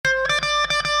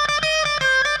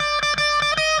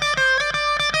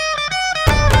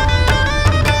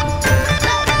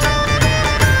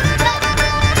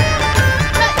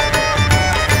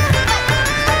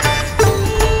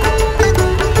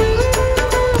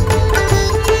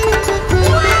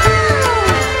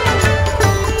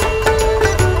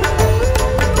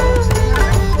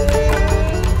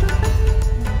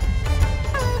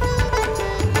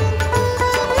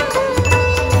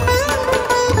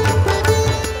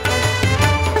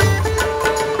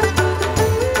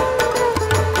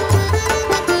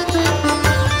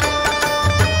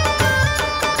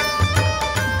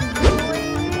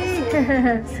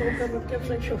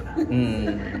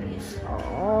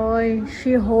Ôi,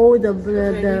 she hold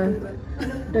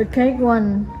the cake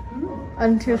one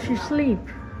until she sleep.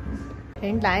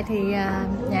 Hiện tại thì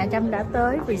nhà Trâm đã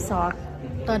tới resort.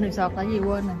 Tên resort là gì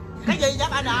quên rồi. Cái gì vậy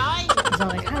bà nội?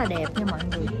 Resort này khá là đẹp nha mọi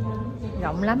người,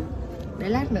 rộng lắm. Để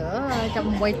lát nữa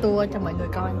Trâm quay tour cho mọi người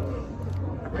coi.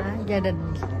 Đó, gia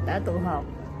đình đã tụ họp.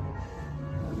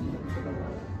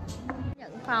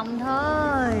 Nhận phòng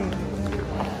thôi.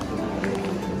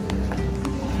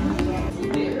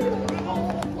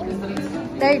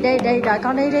 Đây, đợi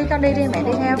con đi con đi mẹ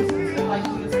đi theo.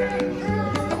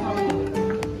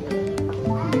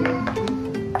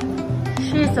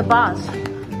 She's the boss.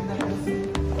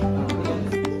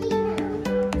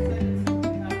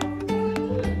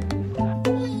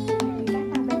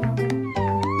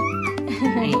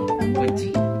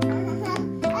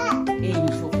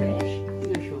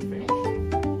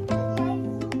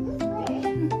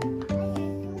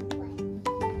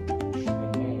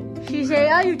 She say,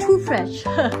 "Are you too fresh?"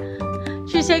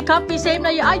 She say, "Copy same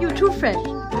like, are you too fresh?"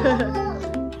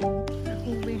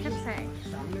 Khuôn viên khách sạn.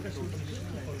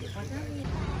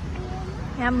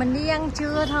 Nhà mình đi ăn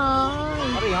trưa thôi.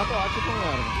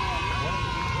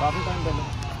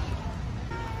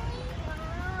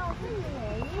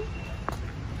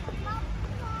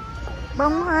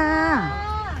 Bông hoa.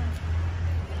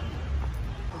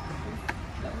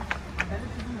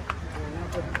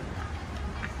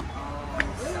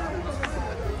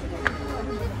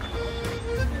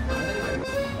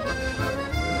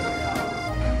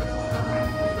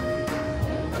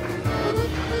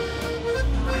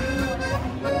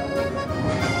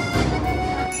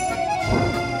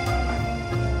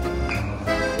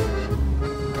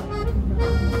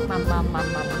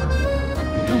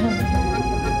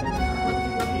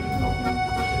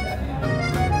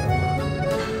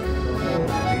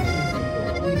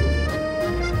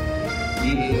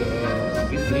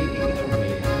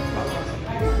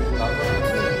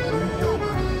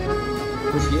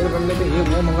 कुछ ये बन लेते, ये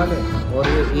वो मंगा ले और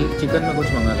ये चिकन में कुछ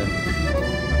मंगा ले।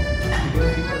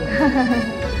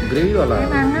 ग्रेवी वाला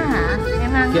em ăn á hả?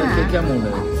 Em ăn क्या hả? क्या मूड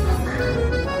है?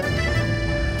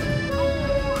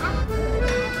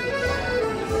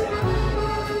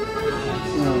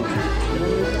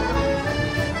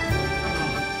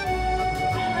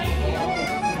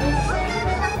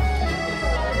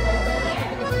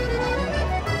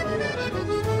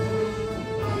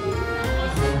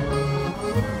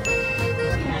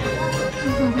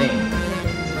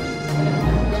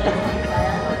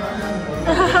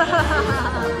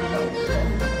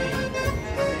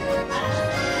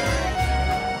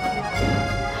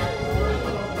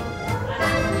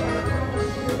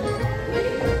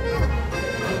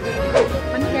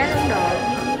 Bánh tráng Ấn Độ.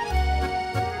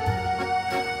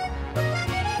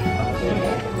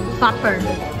 Popper,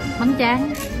 bánh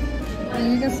tráng.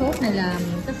 Cái sốt này là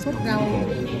cái sốt rau.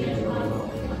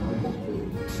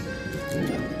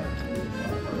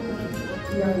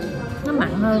 Nó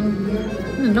mặn hơn,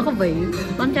 nó có vị.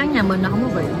 Bánh tráng nhà mình nó không có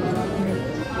vị.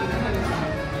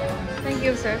 Thank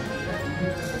you sir.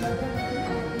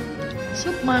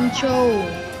 Súp mancho.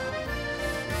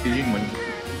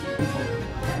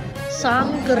 Xóm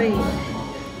curry.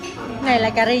 Này là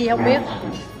cà ri không biết.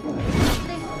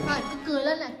 Rồi cười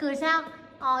lên nè, cười sao?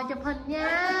 Chụp hình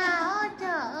nha. Ôi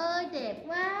trời ơi đẹp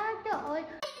quá. Trời ơi.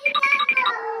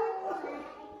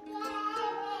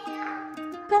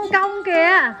 Con công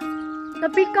kìa. The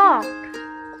peacock.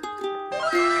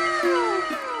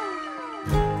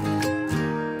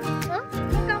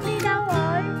 Con công đi đâu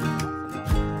rồi?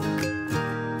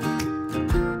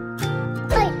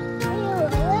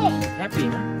 Happy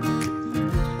ना?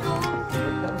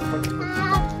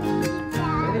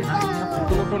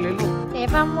 तो ले लो। Đẹp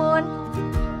không Moon?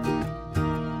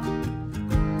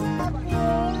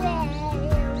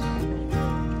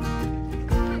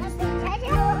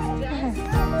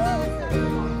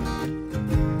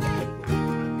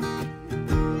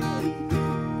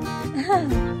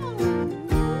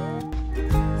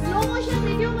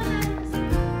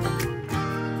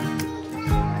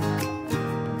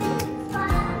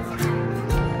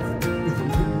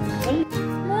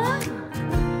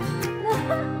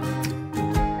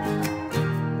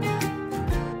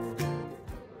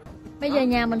 Bây giờ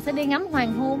nhà mình sẽ đi ngắm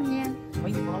hoàng hôn nha.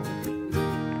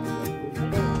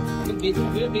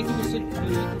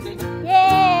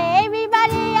 Yeah,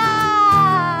 everybody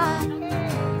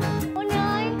Moon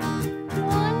ơi,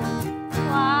 Moon.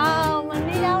 Wow,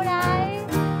 mình đi đâu đây?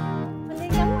 Mình đi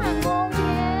ngắm hoàng hôn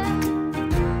nha.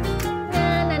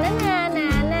 Nè, nè, nè, nè,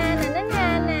 nè, nè,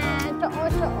 nè, nè. Trời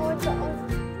ơi, trời ơi, trời ơi.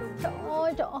 Trời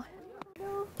ơi, trời ơi.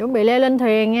 Chuẩn bị leo lên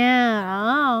thuyền nha.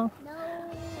 Đó.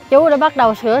 Chú đã bắt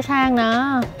đầu sửa sang nè.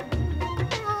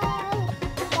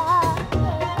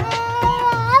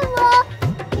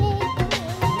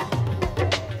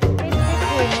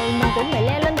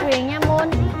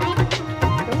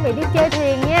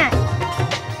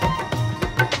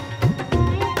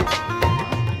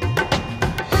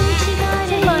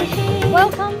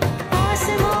 được không?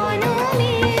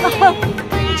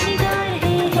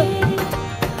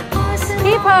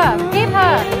 Keep her, keep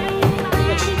her.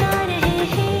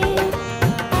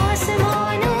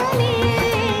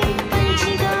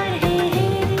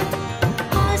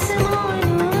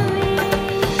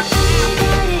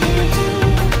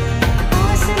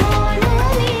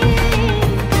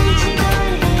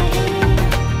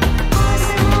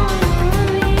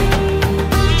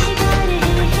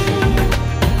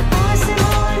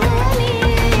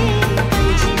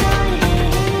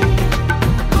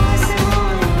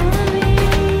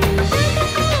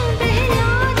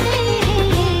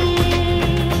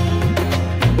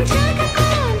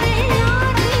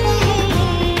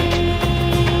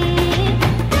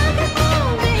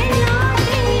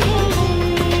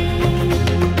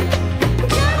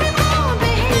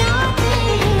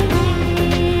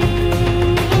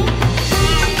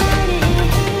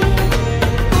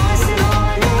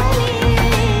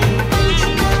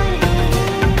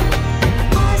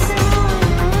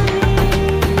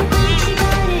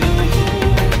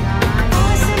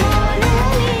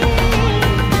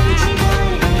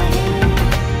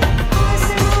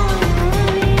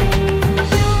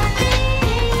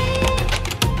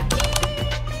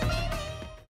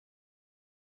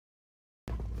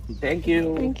 Thank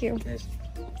you. Thank you. Yes.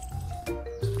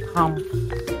 Không.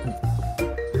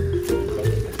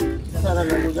 Sao lại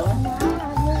là gió?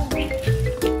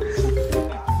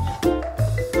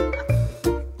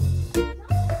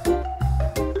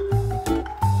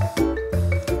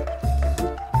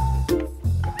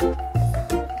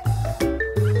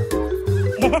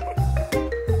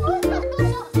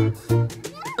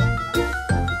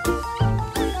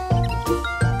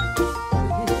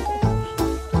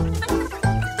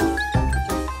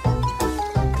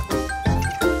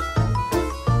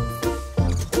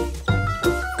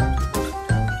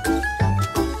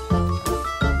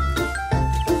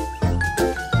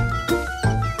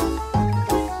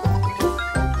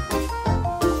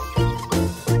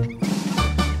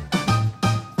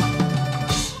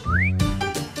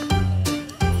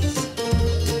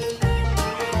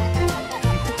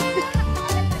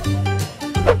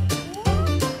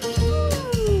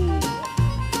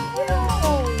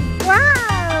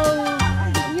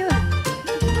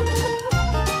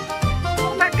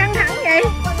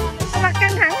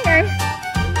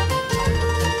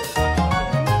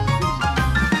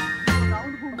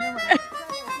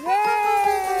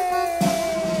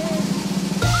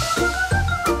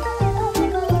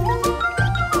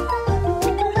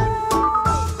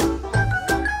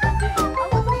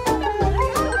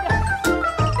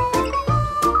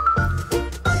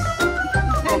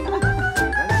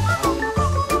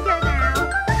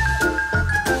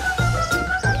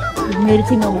 Nghe được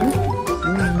phim không?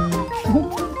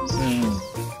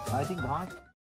 I think hot.